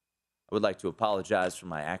 I would like to apologize for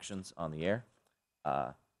my actions on the air.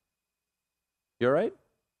 You all right?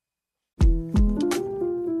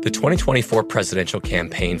 The 2024 presidential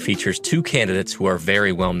campaign features 2 candidates who are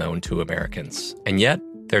very well known to Americans. And yet,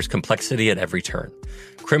 there's complexity at every turn.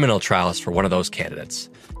 Criminal trials for one of those candidates.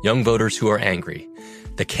 Young voters who are angry.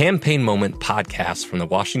 The Campaign Moment podcast from the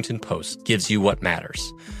Washington Post gives you what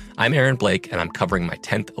matters. I'm Aaron Blake, and I'm covering my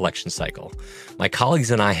 10th election cycle. My colleagues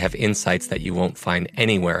and I have insights that you won't find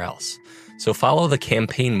anywhere else. So follow the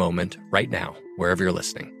Campaign Moment right now, wherever you're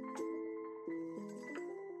listening.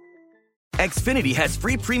 Xfinity has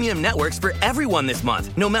free premium networks for everyone this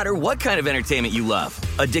month, no matter what kind of entertainment you love.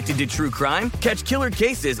 Addicted to true crime? Catch killer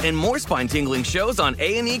cases and more spine-tingling shows on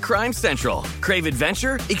A&E Crime Central. Crave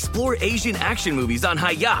adventure? Explore Asian action movies on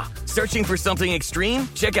Hi-YAH. Searching for something extreme?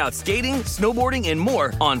 Check out skating, snowboarding, and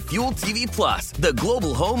more on Fuel TV Plus, the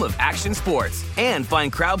global home of action sports. And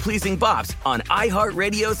find crowd-pleasing bops on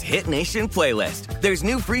iHeartRadio's Hit Nation playlist. There's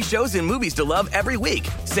new free shows and movies to love every week.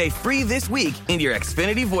 Say free this week in your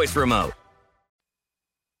Xfinity voice remote.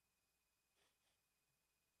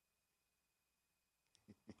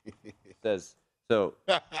 Says so.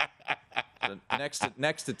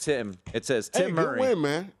 Next to Tim, it says Tim Murray. Good win,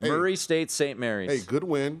 man. Murray State St. Mary's. Hey, good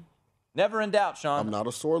win. Never in doubt, Sean. I'm not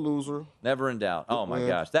a sore loser. Never in doubt. Oh my win.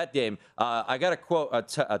 gosh, that game. I got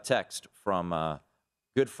a text from a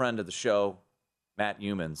good friend of the show, Matt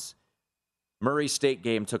Humans. Murray State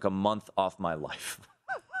game took a month off my life.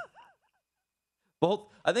 Both,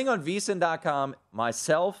 I think on VSiN.com,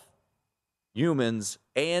 myself, Humans,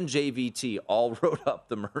 and JVT all wrote up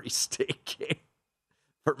the Murray State game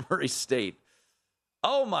for Murray State.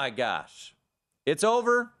 Oh my gosh. It's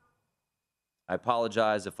over. I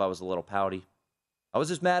apologize if I was a little pouty. I was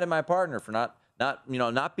just mad at my partner for not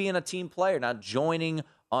being a team player, not joining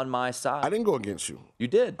on my side. I didn't go against you. You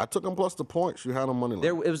did. I took them plus the points. You had them money line.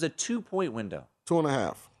 It was a 2-point window.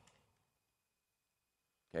 2.5.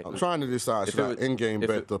 Okay. I'm trying to decide, should I in-game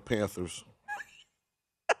bet the Panthers?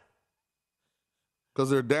 Because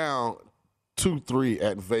they're down 2-3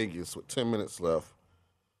 at Vegas with 10 minutes left.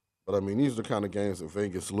 But, I mean, these are the kind of games that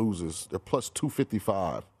Vegas loses. They're plus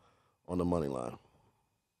 255 on the money line.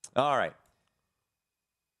 All right.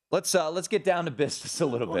 Let's get down to business a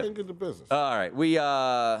little Go bit. ahead and get to business. All right. We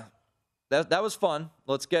that was fun.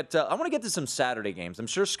 Let's get I want to get to some Saturday games. I'm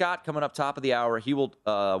sure Scott coming up top of the hour, he will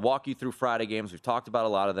walk you through Friday games. We've talked about a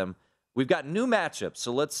lot of them. We've got new matchups,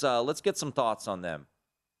 so let's get some thoughts on them.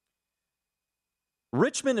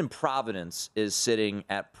 Richmond and Providence is sitting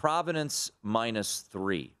at Providence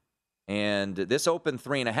 -3. And this opened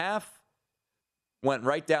 3.5, went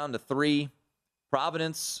right down to 3.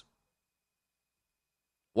 Providence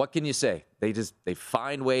what can you say? They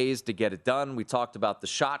find ways to get it done. We talked about the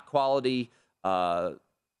shot quality. Box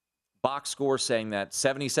score saying that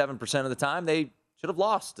 77% of the time they should have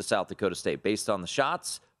lost to South Dakota State based on the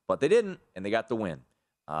shots, but they didn't, and they got the win.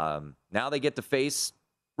 Now they get to face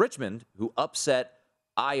Richmond, who upset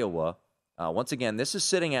Iowa. Once again, this is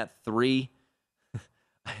sitting at 3.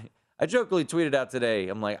 I jokingly tweeted out today,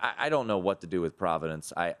 I'm like, I don't know what to do with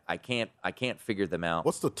Providence. I can't figure them out.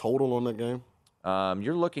 What's the total on that game?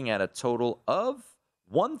 You're looking at a total of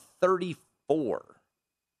 134.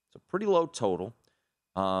 It's a pretty low total.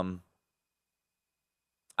 I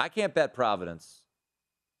can't bet Providence.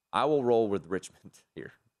 I will roll with Richmond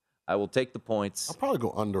here. I will take the points. I'll probably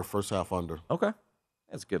go under, first half under. Okay.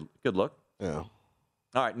 That's good look. Yeah.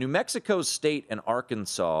 All right, New Mexico State and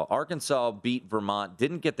Arkansas. Arkansas beat Vermont,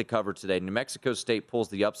 didn't get the cover today. New Mexico State pulls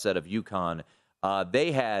the upset of UConn.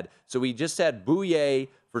 We just had Bouye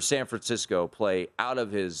for San Francisco play out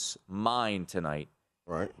of his mind tonight.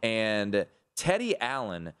 Right. And Teddy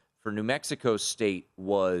Allen for New Mexico State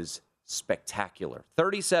was spectacular.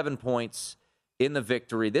 37 points in the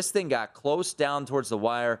victory. This thing got close down towards the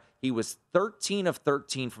wire. He was 13 of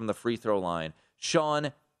 13 from the free throw line.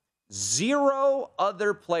 Sean, 0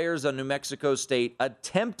 other players on New Mexico State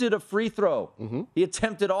attempted a free throw. Mm-hmm. He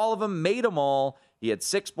attempted all of them, made them all. He had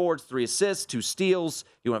 6 boards, 3 assists, 2 steals.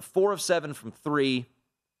 He went 4 of 7 from 3.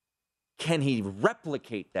 Can he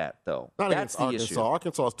replicate that, though? Not That's the Arkansas. issue.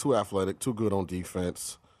 Arkansas is too athletic, too good on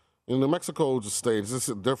defense. In New Mexico State,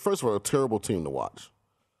 they're first of all a terrible team to watch.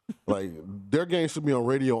 Like, their game should be on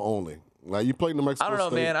radio only. Like, you play New Mexico State. I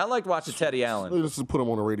don't know, man. I like watching Teddy Allen. Let's just put him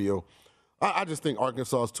on the radio. I just think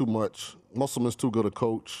Arkansas is too much. Musselman's too good a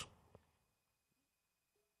coach.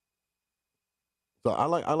 So I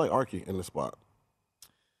like Arky in this spot.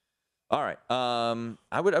 All right.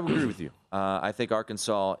 I would agree with you. I think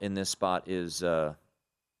Arkansas in this spot is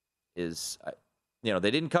they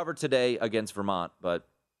didn't cover today against Vermont, but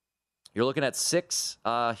you're looking at 6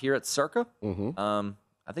 here at Circa. Mm-hmm.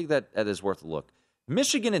 I think that is worth a look.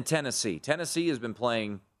 Michigan and Tennessee. Tennessee has been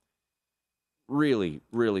playing really,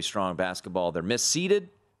 really strong basketball. They're misseeded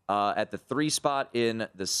at the 3 spot in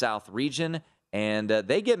the South region, and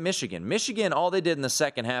they get Michigan. Michigan, all they did in the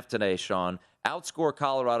second half today, Sean, outscore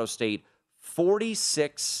Colorado State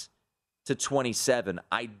 46-27.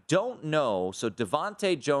 I don't know. So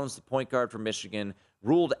Devontae Jones, the point guard for Michigan,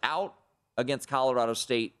 ruled out against Colorado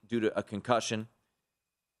State due to a concussion.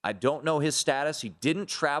 I don't know his status. He didn't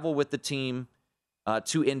travel with the team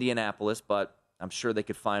to Indianapolis, but I'm sure they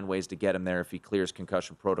could find ways to get him there if he clears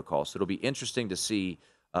concussion protocol. So it'll be interesting to see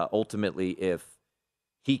ultimately if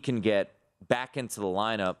he can get back into the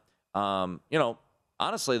lineup.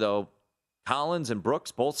 Honestly, though, Collins and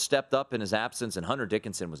Brooks both stepped up in his absence, and Hunter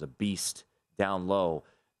Dickinson was a beast down low.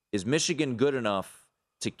 Is Michigan good enough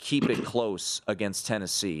to keep it close against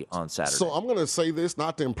Tennessee on Saturday? So I'm going to say this,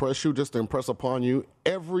 not to impress you, just to impress upon you.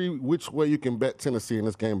 Every which way you can bet Tennessee in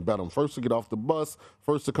this game, bet them. First to get off the bus,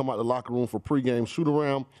 first to come out the locker room for pregame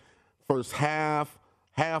shoot-around, first half,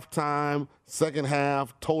 halftime, second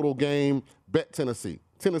half, total game, bet Tennessee.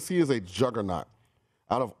 Tennessee is a juggernaut.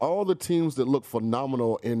 Out of all the teams that look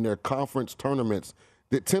phenomenal in their conference tournaments,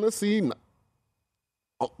 that Tennessee,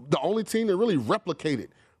 the only team that really replicated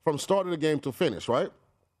from start of the game to finish, right?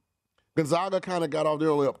 Gonzaga kind of got off there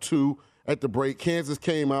only up 2 at the break. Kansas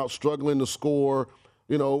came out struggling to score.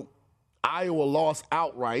 Iowa lost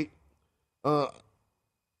outright.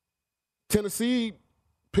 Tennessee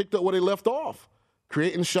picked up where they left off,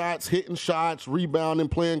 creating shots, hitting shots, rebounding,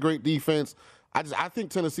 playing great defense. I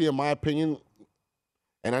think Tennessee, in my opinion,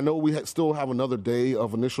 and I know we still have another day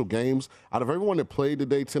of initial games, out of everyone that played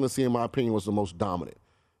today, Tennessee, in my opinion, was the most dominant.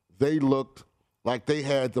 They looked like they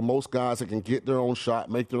had the most guys that can get their own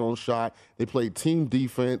shot, make their own shot. They played team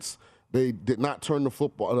defense. They did not turn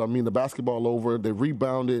the basketball over. They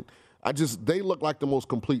rebounded. They looked like the most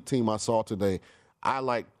complete team I saw today. I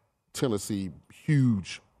like Tennessee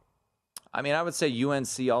huge. I would say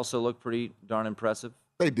UNC also looked pretty darn impressive.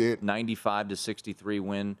 They did. 95-63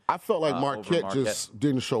 win. I felt like Marquette just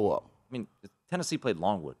didn't show up. Tennessee played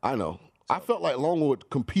Longwood. I know. So I felt like Longwood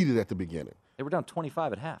competed at the beginning. They were down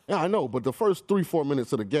 25 at half. Yeah, I know, but the first 3-4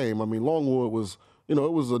 minutes of the game, Longwood was, it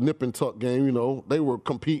was a nip and tuck game. They were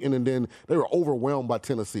competing, and then they were overwhelmed by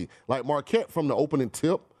Tennessee. Like Marquette from the opening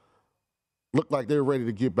tip looked like they were ready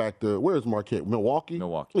to get back to, where's Marquette? Milwaukee?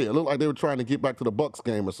 Milwaukee. Yeah, it looked like they were trying to get back to the Bucks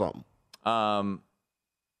game or something.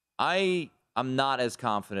 I'm not as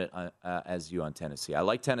confident as you on Tennessee. I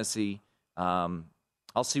like Tennessee. I'll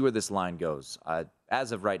see where this line goes.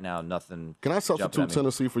 As of right now, nothing. Can I substitute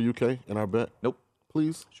Tennessee for UK in our bet? Nope.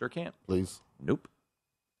 Please? Sure can't. Please? Nope.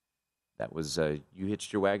 That was you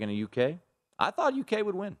hitched your wagon to UK. I thought UK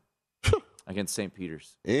would win against St.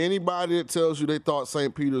 Peter's. Anybody that tells you they thought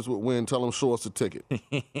St. Peter's would win, tell them show us a ticket.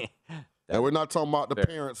 And we're not talking about the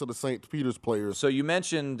parents of the St. Peter's players. So you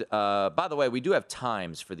mentioned, by the way, we do have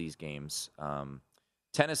times for these games.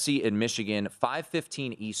 Tennessee and Michigan,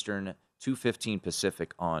 5:15 Eastern, 2:15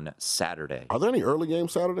 Pacific on Saturday. Are there any early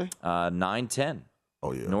games Saturday? 9:10.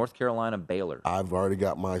 Oh, yeah. North Carolina, Baylor. I've already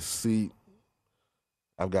got my seat.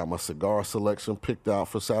 I've got my cigar selection picked out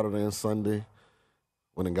for Saturday and Sunday.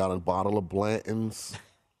 Went and got a bottle of Blanton's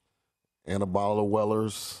and a bottle of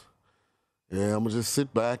Weller's. Yeah, I'm going to just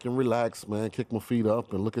sit back and relax, man, kick my feet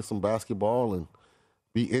up and look at some basketball and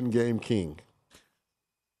be in-game king.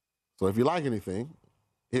 So if you like anything,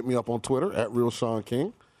 hit me up on Twitter,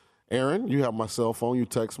 @RealSeanKing. Aaron, you have my cell phone. You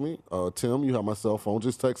text me. Tim, you have my cell phone.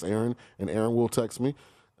 Just text Aaron, and Aaron will text me.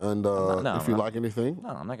 And if you like anything. No,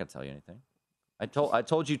 I'm not going to tell you anything. I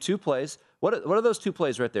told you 2 plays. What are those 2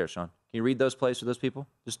 plays right there, Sean? Can you read those plays for those people?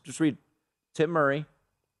 Just read. Tim Murray.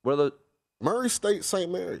 What are the Murray State,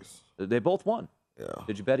 St. Mary's. They both won. Yeah.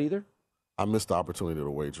 Did you bet either? I missed the opportunity to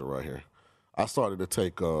wager right here. I started to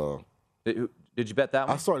take. Did you bet that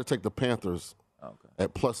one? I started to take the Panthers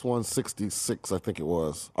at plus 166, I think it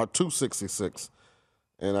was, or 266,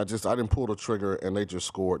 and I didn't pull the trigger, and they just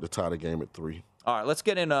scored to tie the game at 3. All right, let's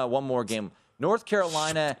get in one more game. North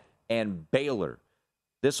Carolina and Baylor.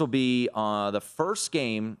 This will be the first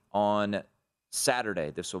game on Saturday.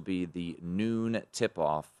 This will be the noon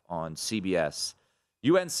tip-off on CBS.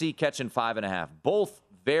 UNC catching 5.5. Both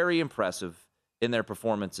very impressive in their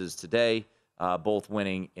performances today, both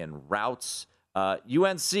winning in routes.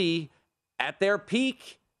 UNC, at their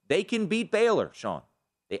peak, they can beat Baylor, Sean.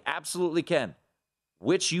 They absolutely can.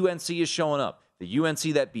 Which UNC is showing up? The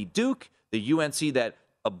UNC that beat Duke, the UNC that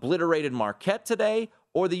obliterated Marquette today,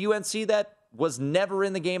 or the UNC that was never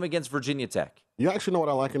in the game against Virginia Tech? You actually know what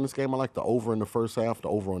I like in this game? I like the over in the first half, the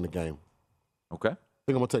over in the game. Okay. I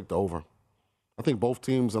think I'm going to take the over. I think both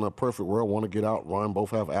teams in a perfect world want to get out, run. Both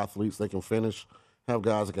have athletes. They can finish, have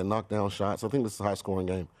guys that can knock down shots. I think this is a high-scoring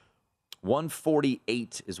game.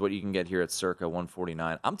 148 is what you can get here at Circa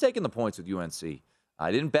 149. I'm taking the points with UNC.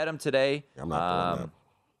 I didn't bet them today. I'm not doing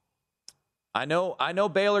that. I know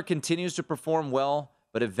Baylor continues to perform well,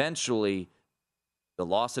 but eventually the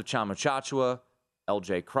loss of Chama Chachua,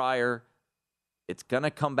 LJ Cryer, it's going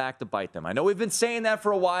to come back to bite them. I know we've been saying that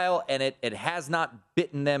for a while, and it has not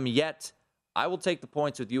bitten them yet. I will take the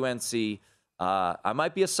points with UNC. I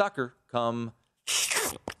might be a sucker come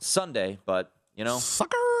Sunday, but, you know,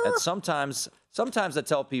 sucker. And sometimes I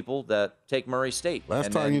tell people that take Murray State.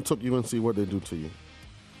 Last time you took UNC, what did they do to you?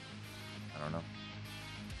 I don't know.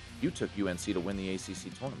 You took UNC to win the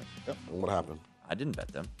ACC tournament. Yep. And what happened? I didn't bet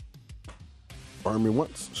them. Burn me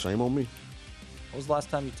once. Shame on me. When was the last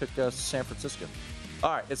time you took San Francisco?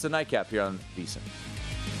 All right, it's the nightcap here on VSiN.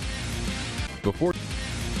 Before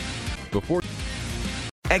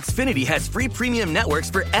Xfinity has free premium networks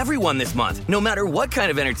for everyone this month, no matter what kind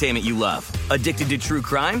of entertainment you love. Addicted to true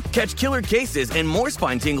crime? Catch killer cases and more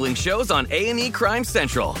spine-tingling shows on A&E Crime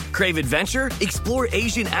Central. Crave adventure? Explore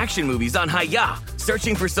Asian action movies on Hi-YAH.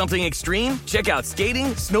 Searching for something extreme? Check out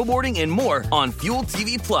skating, snowboarding, and more on Fuel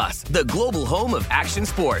TV Plus, the global home of action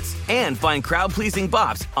sports. And find crowd-pleasing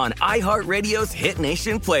bops on iHeartRadio's Hit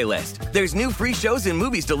Nation playlist. There's new free shows and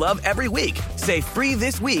movies to love every week. Say free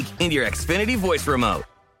this week in your Xfinity voice remote.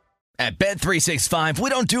 At Bet365, we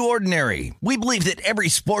don't do ordinary. We believe that every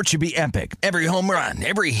sport should be epic. Every home run,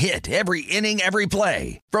 every hit, every inning, every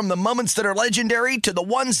play. From the moments that are legendary to the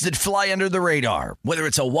ones that fly under the radar. Whether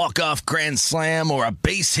it's a walk-off grand slam or a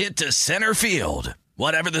base hit to center field.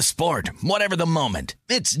 Whatever the sport, whatever the moment.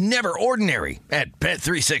 It's never ordinary at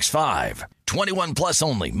Bet365. 21 plus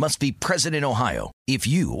only. Must be present in Ohio. If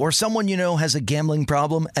you or someone you know has a gambling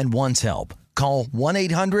problem and wants help, call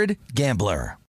 1-800-GAMBLER.